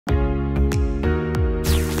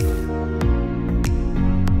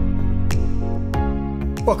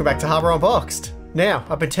Welcome back to Hardware Unboxed. Now,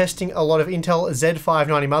 I've been testing a lot of Intel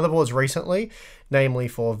Z590 motherboards recently, namely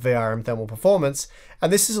for VRM thermal performance,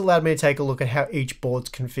 and this has allowed me to take a look at how each board's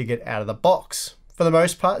configured out of the box. For the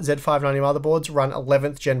most part, Z590 motherboards run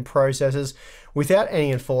 11th gen processors without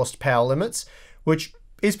any enforced power limits, which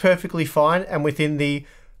is perfectly fine and within the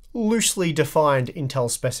loosely defined Intel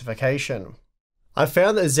specification. I've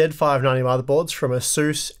found that Z590 motherboards from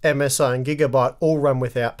ASUS, MSI and Gigabyte all run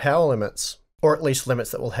without power limits, or at least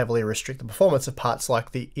limits that will heavily restrict the performance of parts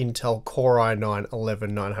like the Intel Core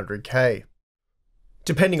i9-11900K.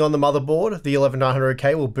 Depending on the motherboard, the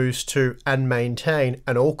 11900K will boost to and maintain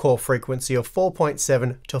an all-core frequency of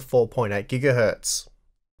 4.7 to 4.8 GHz.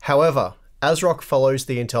 However, ASRock follows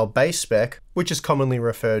the Intel base spec, which is commonly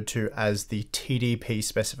referred to as the TDP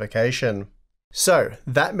specification. So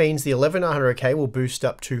that means the 11900K will boost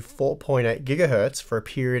up to 4.8 GHz for a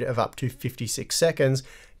period of up to 56 seconds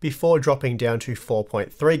before dropping down to 4.3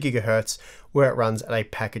 GHz, where it runs at a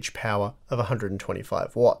package power of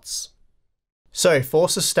 125 watts. So for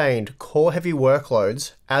sustained core-heavy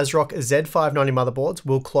workloads, ASRock Z590 motherboards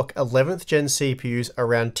will clock 11th gen CPUs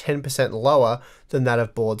around 10% lower than that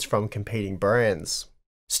of boards from competing brands.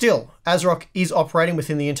 Still, ASRock is operating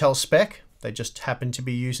within the Intel spec. They just happen to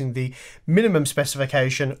be using the minimum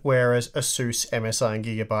specification, whereas ASUS, MSI and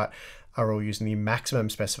Gigabyte are all using the maximum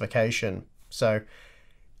specification. So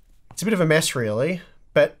it's a bit of a mess really,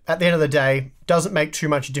 but at the end of the day, doesn't make too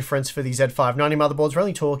much difference for the Z590 motherboards. We're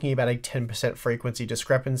only talking about a 10% frequency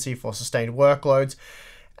discrepancy for sustained workloads.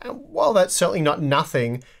 And while that's certainly not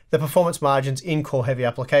nothing, the performance margins in core heavy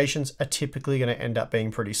applications are typically going to end up being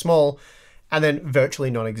pretty small and then virtually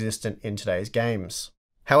non-existent in today's games.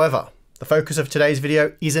 However, the focus of today's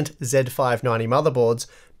video isn't Z590 motherboards,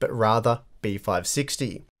 but rather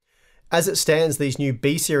B560. As it stands, these new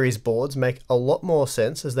B-series boards make a lot more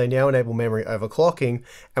sense as they now enable memory overclocking,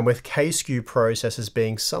 and with K-SKU processors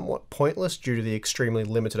being somewhat pointless due to the extremely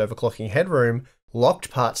limited overclocking headroom,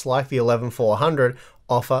 locked parts like the 11400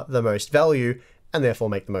 offer the most value and therefore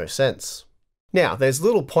make the most sense. Now, there's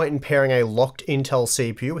little point in pairing a locked Intel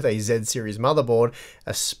CPU with a Z-series motherboard,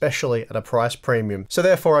 especially at a price premium. So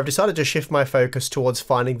therefore, I've decided to shift my focus towards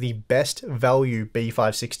finding the best value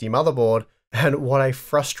B560 motherboard, and what a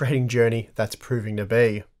frustrating journey that's proving to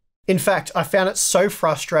be. In fact, I found it so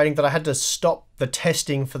frustrating that I had to stop the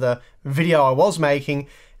testing for the video I was making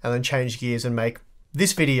and then change gears and make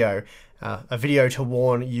this video, a video to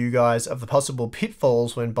warn you guys of the possible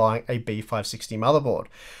pitfalls when buying a B560 motherboard.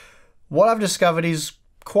 What I've discovered is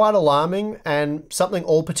quite alarming and something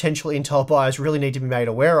all potential Intel buyers really need to be made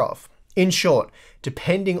aware of. In short,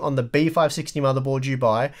 depending on the B560 motherboard you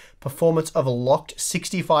buy, performance of locked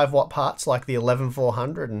 65 watt parts like the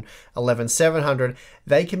 11400 and 11700,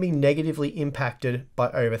 they can be negatively impacted by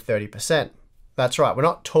over 30%. That's right, we're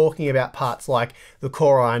not talking about parts like the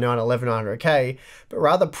Core i9-11900K, but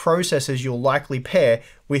rather processors you'll likely pair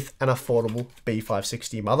with an affordable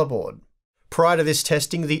B560 motherboard. Prior to this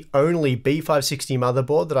testing, the only B560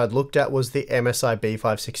 motherboard that I'd looked at was the MSI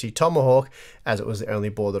B560 Tomahawk, as it was the only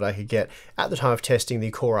board that I could get at the time of testing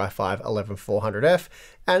the Core i5-11400F,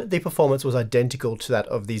 and the performance was identical to that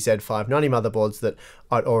of the Z590 motherboards that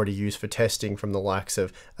I'd already used for testing from the likes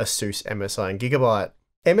of ASUS, MSI and Gigabyte.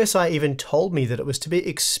 MSI even told me that it was to be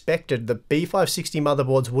expected that B560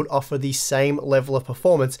 motherboards would offer the same level of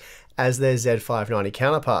performance as their Z590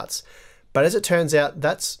 counterparts. But as it turns out,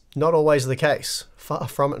 that's not always the case. Far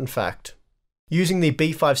from it, in fact. Using the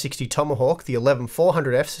B560 Tomahawk, the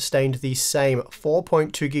 11400F sustained the same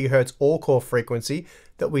 4.2 GHz all-core frequency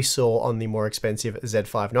that we saw on the more expensive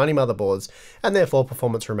Z590 motherboards, and therefore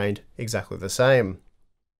performance remained exactly the same.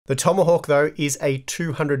 The Tomahawk, though, is a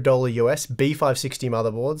 $200 US B560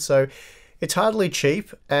 motherboard, so it's hardly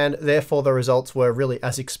cheap, and therefore the results were really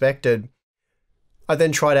as expected. I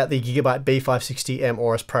then tried out the Gigabyte B560M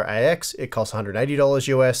Aorus Pro AX. It cost $180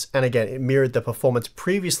 US, and again, it mirrored the performance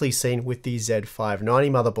previously seen with the Z590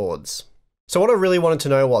 motherboards. So what I really wanted to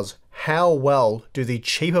know was, how well do the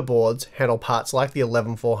cheaper boards handle parts like the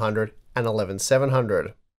 11400 and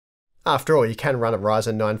 11700? After all, you can run a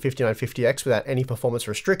Ryzen 9 5950X without any performance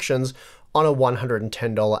restrictions on a $110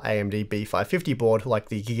 AMD B550 board like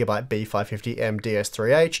the Gigabyte B550M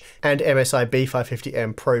DS3H and MSI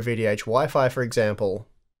B550M Pro VDH Wi-Fi, for example.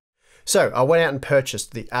 So I went out and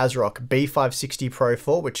purchased the ASRock B560 Pro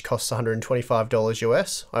 4, which costs $125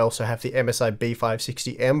 US. I also have the MSI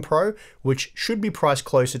B560M Pro, which should be priced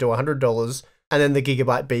closer to $100, and then the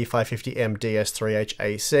Gigabyte B550M DS3H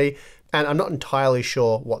AC, and I'm not entirely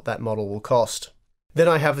sure what that model will cost. Then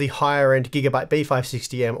I have the higher end Gigabyte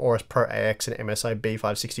B560M Aorus Pro AX and MSI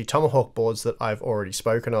B560 Tomahawk boards that I've already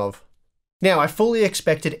spoken of. Now, I fully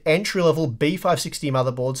expected entry-level B560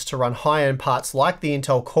 motherboards to run high-end parts like the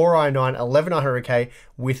Intel Core i9-11900K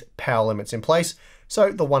with power limits in place,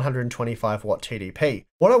 so the 125 watt TDP.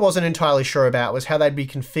 What I wasn't entirely sure about was how they'd be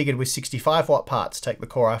configured with 65 watt parts, take the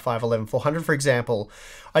Core i5-11400 for example.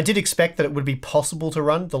 I did expect that it would be possible to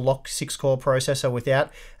run the locked 6-core processor without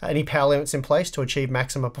any power limits in place to achieve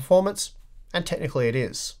maximum performance, and technically it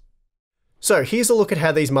is. So here's a look at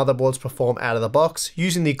how these motherboards perform out of the box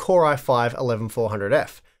using the Core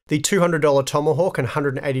i5-11400F. The $200 Tomahawk and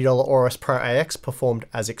 $180 Aorus Pro AX performed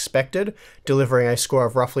as expected, delivering a score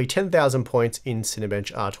of roughly 10,000 points in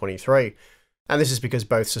Cinebench R23. And this is because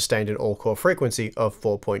both sustained an all-core frequency of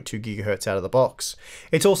 4.2 GHz out of the box.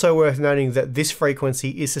 It's also worth noting that this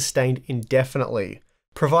frequency is sustained indefinitely,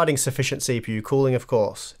 providing sufficient CPU cooling of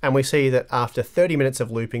course, and we see that after 30 minutes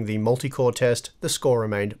of looping the multi-core test, the score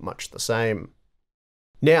remained much the same.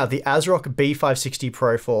 Now, the ASRock B560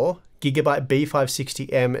 Pro 4, Gigabyte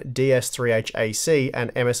B560M DS3H AC,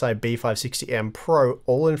 and MSI B560M Pro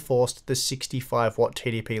all enforced the 65 watt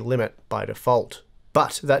TDP limit by default.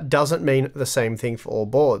 But that doesn't mean the same thing for all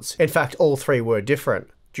boards. In fact, all three were different.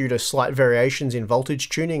 Due to slight variations in voltage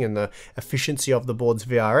tuning and the efficiency of the board's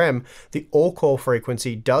VRM, the all-core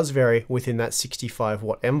frequency does vary within that 65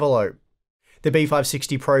 watt envelope. The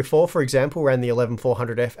B560 Pro 4, for example, ran the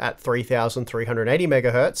 11400F at 3380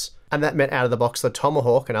 MHz, and that meant out of the box the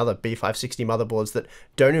Tomahawk and other B560 motherboards that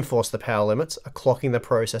don't enforce the power limits are clocking the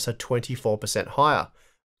processor 24% higher.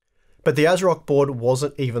 But the ASRock board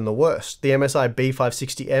wasn't even the worst. The MSI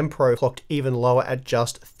B560M Pro clocked even lower at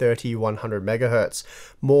just 3100 MHz,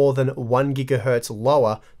 more than 1 GHz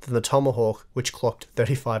lower than the Tomahawk, which clocked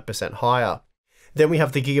 35% higher. Then we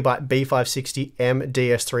have the Gigabyte B560M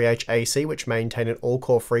DS3H AC, which maintained an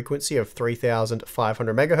all-core frequency of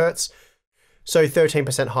 3500 MHz, so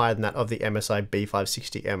 13% higher than that of the MSI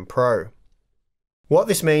B560M Pro. What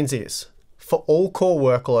this means is, for all core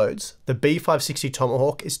workloads, the B560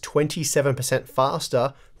 Tomahawk is 27%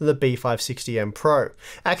 faster than the B560M Pro.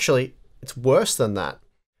 Actually, it's worse than that.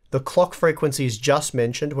 The clock frequencies just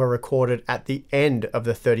mentioned were recorded at the end of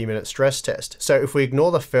the 30-minute stress test. So if we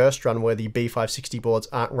ignore the first run where the B560 boards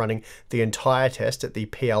aren't running the entire test at the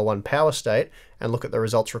PL1 power state and look at the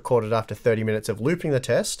results recorded after 30 minutes of looping the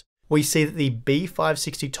test, we see that the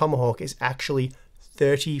B560 Tomahawk is actually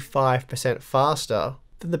 35% faster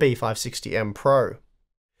than the B560M Pro.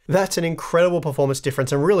 That's an incredible performance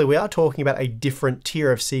difference, and really we are talking about a different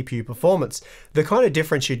tier of CPU performance, the kind of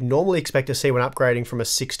difference you'd normally expect to see when upgrading from a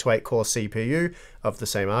 6 to 8 core CPU of the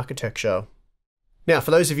same architecture. Now,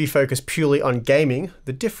 for those of you focused purely on gaming,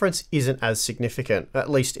 the difference isn't as significant, at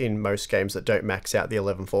least in most games that don't max out the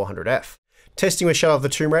 11400F. Testing with Shadow of the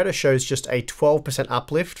Tomb Raider shows just a 12%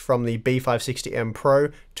 uplift from the B560M Pro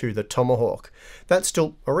to the Tomahawk. That's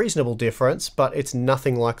still a reasonable difference, but it's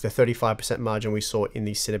nothing like the 35% margin we saw in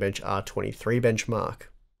the Cinebench R23 benchmark.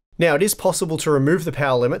 Now, it is possible to remove the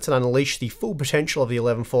power limits and unleash the full potential of the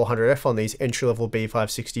 11400F on these entry-level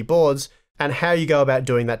B560 boards, and how you go about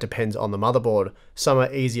doing that depends on the motherboard. Some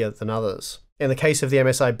are easier than others. In the case of the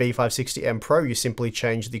MSI B560M Pro, you simply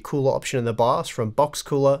change the cooler option in the BIOS from box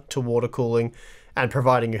cooler to water cooling, and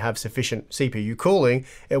providing you have sufficient CPU cooling,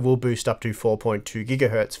 it will boost up to 4.2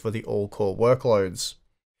 GHz for the all-core workloads.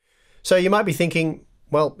 So you might be thinking,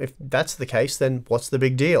 well, if that's the case, then what's the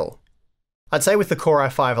big deal? I'd say with the Core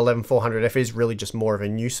i5-11400F, it is really just more of a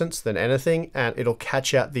nuisance than anything, and it'll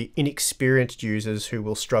catch out the inexperienced users who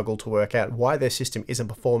will struggle to work out why their system isn't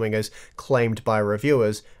performing as claimed by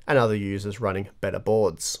reviewers and other users running better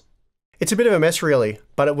boards. It's a bit of a mess really,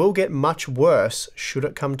 but it will get much worse should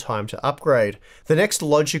it come time to upgrade. The next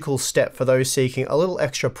logical step for those seeking a little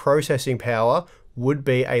extra processing power would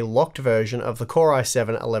be a locked version of the Core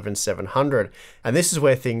i7-11700, and this is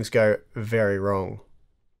where things go very wrong.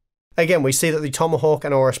 Again, we see that the Tomahawk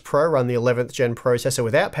and Aorus Pro run the 11th gen processor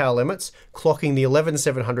without power limits, clocking the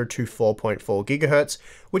 11700 to 4.4 GHz,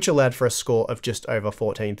 which allowed for a score of just over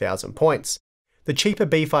 14,000 points. The cheaper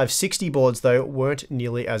B560 boards though weren't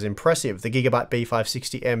nearly as impressive. The Gigabyte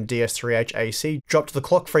B560M DS3H AC dropped the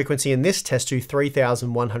clock frequency in this test to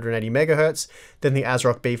 3180 MHz, then the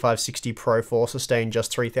ASRock B560 Pro 4 sustained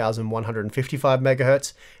just 3155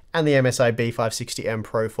 MHz, and the MSI B560M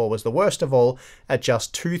Pro 4 was the worst of all at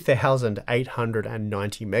just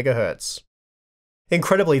 2890 MHz.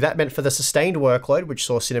 Incredibly, that meant for the sustained workload, which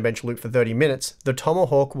saw Cinebench loop for 30 minutes, the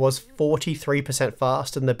Tomahawk was 43%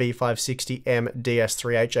 faster than the B560M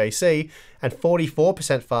DS3H AC and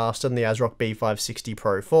 44% faster than the ASRock B560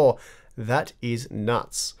 Pro 4. That is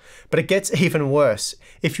nuts. But it gets even worse.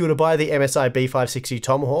 If you were to buy the MSI B560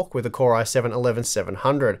 Tomahawk with a Core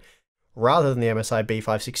i7-11700, rather than the MSI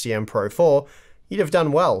B560M Pro 4, you'd have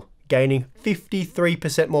done well, gaining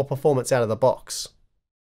 53% more performance out of the box.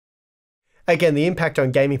 Again, the impact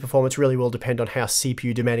on gaming performance really will depend on how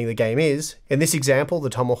CPU demanding the game is. In this example, the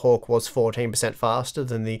Tomahawk was 14% faster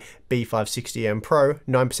than the B560M Pro,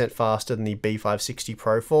 9% faster than the B560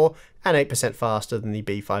 Pro 4, and 8% faster than the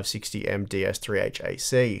B560M DS3H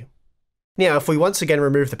AC. Now, if we once again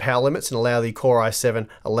remove the power limits and allow the Core i7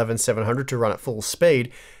 11700 to run at full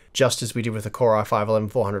speed, just as we did with the Core i5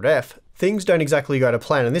 11400F, things don't exactly go to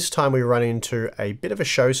plan, and this time we run into a bit of a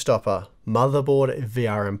showstopper: motherboard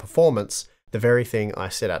VRM performance, the very thing I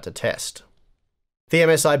set out to test. The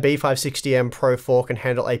MSI B560M Pro 4 can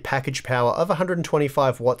handle a package power of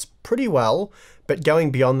 125 watts pretty well, but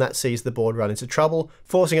going beyond that sees the board run into trouble,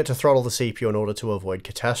 forcing it to throttle the CPU in order to avoid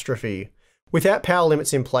catastrophe. Without power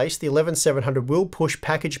limits in place, the 11700 will push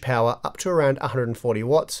package power up to around 140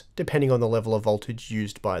 watts, depending on the level of voltage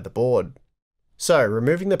used by the board. So,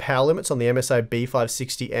 removing the power limits on the MSI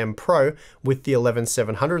B560M Pro with the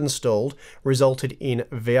 11700 installed resulted in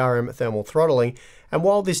VRM thermal throttling, and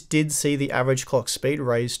while this did see the average clock speed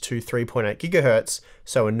raised to 3.8 GHz,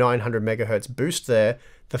 so a 900 MHz boost there,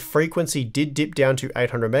 the frequency did dip down to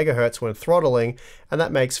 800 MHz when throttling, and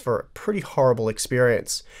that makes for a pretty horrible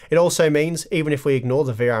experience. It also means, even if we ignore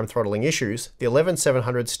the VRM throttling issues, the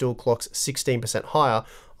 11700 still clocks 16% higher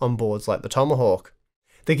on boards like the Tomahawk.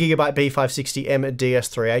 The Gigabyte B560M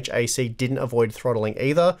DS3H AC didn't avoid throttling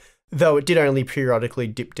either, though it did only periodically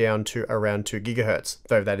dip down to around 2 GHz,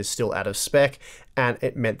 though that is still out of spec, and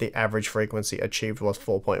it meant the average frequency achieved was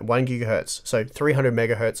 4.1 GHz, so 300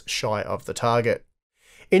 MHz shy of the target.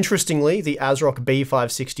 Interestingly, the ASRock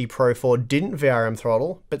B560 Pro 4 didn't VRM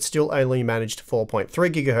throttle, but still only managed 4.3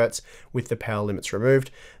 GHz with the power limits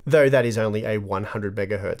removed, though that is only a 100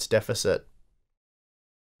 MHz deficit.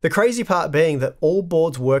 The crazy part being that all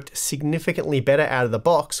boards worked significantly better out of the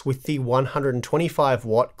box, with the 125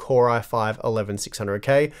 watt Core i5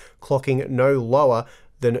 11600K clocking no lower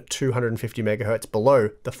than 250 MHz below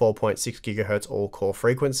the 4.6 GHz all-core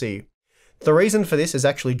frequency. The reason for this is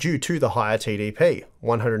actually due to the higher TDP,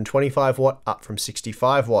 125 watt up from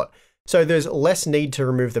 65 watt. So there's less need to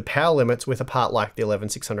remove the power limits with a part like the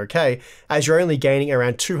 11600K, as you're only gaining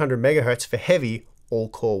around 200 MHz for heavy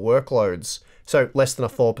all-core workloads, so less than a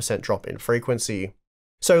 4% drop in frequency.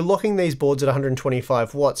 So locking these boards at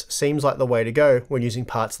 125 watts seems like the way to go when using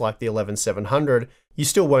parts like the 11700. You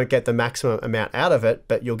still won't get the maximum amount out of it,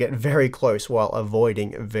 but you'll get very close while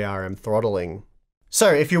avoiding VRM throttling. So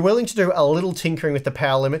if you're willing to do a little tinkering with the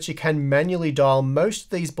power limits, you can manually dial most of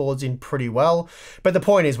these boards in pretty well, but the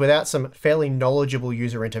point is, without some fairly knowledgeable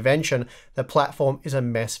user intervention, the platform is a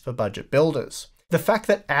mess for budget builders. The fact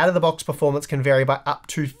that out-of-the-box performance can vary by up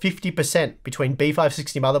to 50% between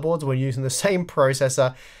B560 motherboards when using the same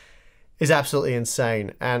processor is absolutely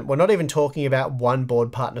insane, and we're not even talking about one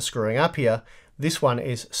board partner screwing up here. This one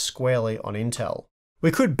is squarely on Intel.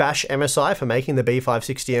 We could bash MSI for making the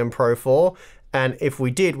B560M Pro 4, and if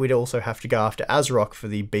we did, we'd also have to go after ASRock for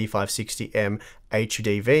the B560M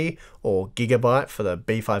HDV, or Gigabyte for the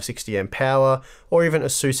B560M Power, or even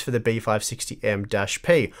ASUS for the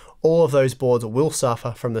B560M-P. All of those boards will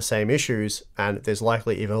suffer from the same issues, and there's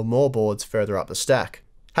likely even more boards further up the stack.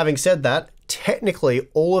 Having said that, technically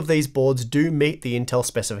all of these boards do meet the Intel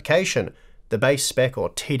specification, the base spec, or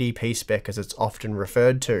TDP spec as it's often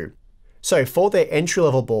referred to. So for their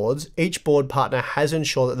entry-level boards, each board partner has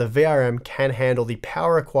ensured that the VRM can handle the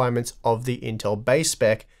power requirements of the Intel base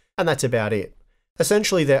spec, and that's about it.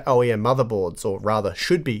 Essentially, they're OEM motherboards, or rather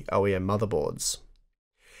should be OEM motherboards.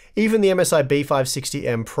 Even the MSI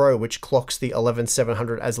B560M Pro, which clocks the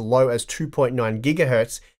 11700 as low as 2.9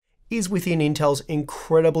 GHz, is within Intel's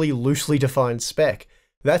incredibly loosely defined spec.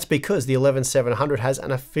 That's because the 11700 has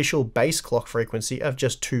an official base clock frequency of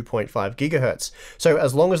just 2.5 GHz. So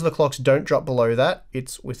as long as the clocks don't drop below that,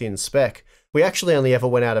 it's within spec. We actually only ever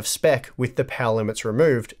went out of spec with the power limits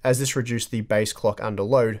removed, as this reduced the base clock under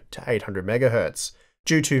load to 800 MHz,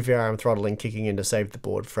 due to VRM throttling kicking in to save the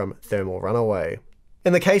board from thermal runaway.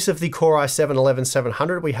 In the case of the Core i7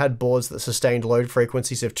 11700, we had boards that sustained load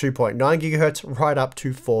frequencies of 2.9 GHz right up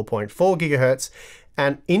to 4.4 GHz,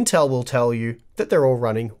 and Intel will tell you that they're all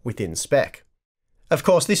running within spec. Of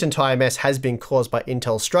course, this entire mess has been caused by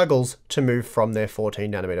Intel's struggles to move from their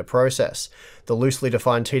 14nm process. The loosely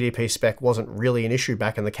defined TDP spec wasn't really an issue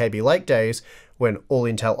back in the KB Lake days, when all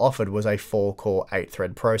Intel offered was a 4-core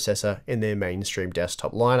 8-thread processor in their mainstream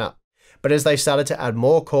desktop lineup. But as they started to add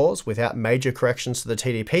more cores without major corrections to the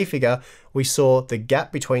TDP figure, we saw the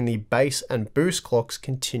gap between the base and boost clocks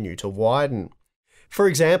continue to widen. For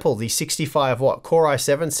example, the 65-watt Core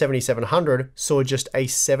i7-7700 saw just a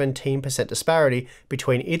 17% disparity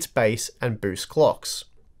between its base and boost clocks.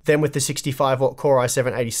 Then with the 65-watt Core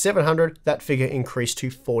i7-8700, that figure increased to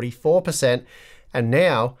 44%, and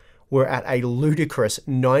now we're at a ludicrous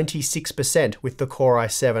 96% with the Core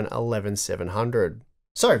i7-11700.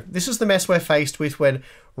 So this is the mess we're faced with when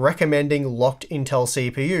recommending locked Intel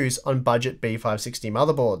CPUs on budget B560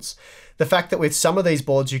 motherboards. The fact that with some of these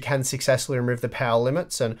boards you can successfully remove the power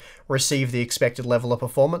limits and receive the expected level of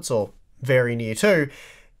performance, or very near to,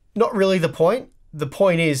 not really the point. The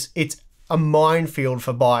point is it's a minefield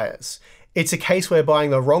for buyers. It's a case where buying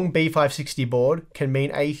the wrong B560 board can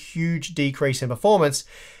mean a huge decrease in performance,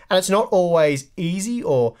 and it's not always easy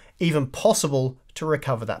or even possible to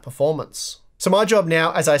recover that performance. So my job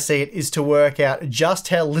now, as I see it, is to work out just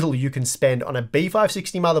how little you can spend on a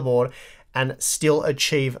B560 motherboard and still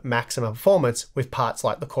achieve maximum performance with parts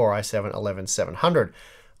like the Core i7-11700,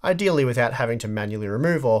 ideally without having to manually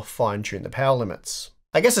remove or fine-tune the power limits.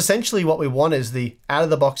 I guess essentially what we want is the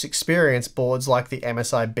out-of-the-box experience boards like the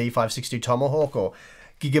MSI B560 Tomahawk or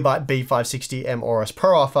Gigabyte B560 M Aorus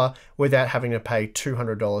Pro offer without having to pay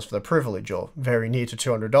 $200 for the privilege, or very near to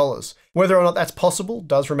 $200. Whether or not that's possible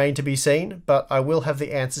does remain to be seen, but I will have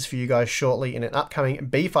the answers for you guys shortly in an upcoming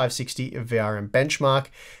B560 VRM benchmark,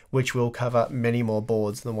 which will cover many more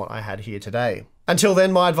boards than what I had here today. Until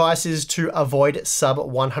then, my advice is to avoid sub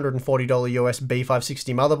 $140 US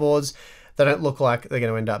B560 motherboards. They don't look like they're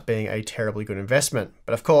going to end up being a terribly good investment.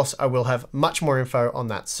 But of course, I will have much more info on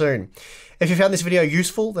that soon. If you found this video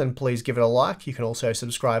useful, then please give it a like. You can also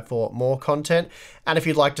subscribe for more content. And if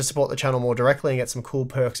you'd like to support the channel more directly and get some cool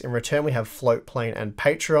perks in return, we have Floatplane and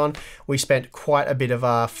Patreon. We spent quite a bit of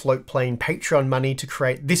our Floatplane Patreon money to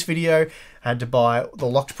create this video. I had to buy the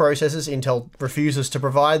locked processors. Intel refuses to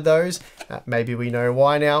provide those. Maybe we know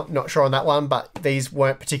why now. Not sure on that one, but these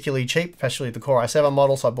weren't particularly cheap, especially the Core i7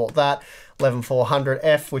 model, so I bought that.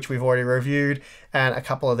 11400F, which we've already reviewed, and a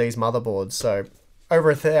couple of these motherboards. So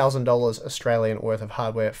over $1,000 Australian worth of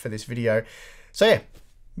hardware for this video. So yeah,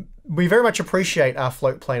 we very much appreciate our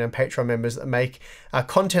Floatplane and Patreon members that make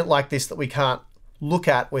content like this that we can't look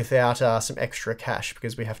at without some extra cash,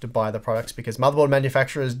 because we have to buy the products because motherboard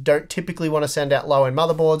manufacturers don't typically want to send out low-end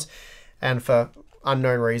motherboards, and for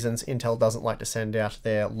unknown reasons, Intel doesn't like to send out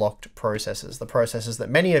their locked processors, the processors that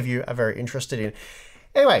many of you are very interested in.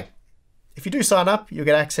 Anyway, if you do sign up, you'll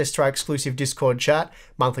get access to our exclusive Discord chat,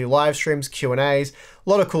 monthly live streams, Q&As, a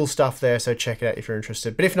lot of cool stuff there, so check it out if you're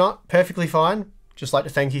interested. But if not, perfectly fine. Just like to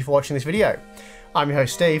thank you for watching this video. I'm your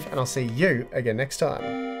host, Steve, and I'll see you again next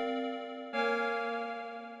time.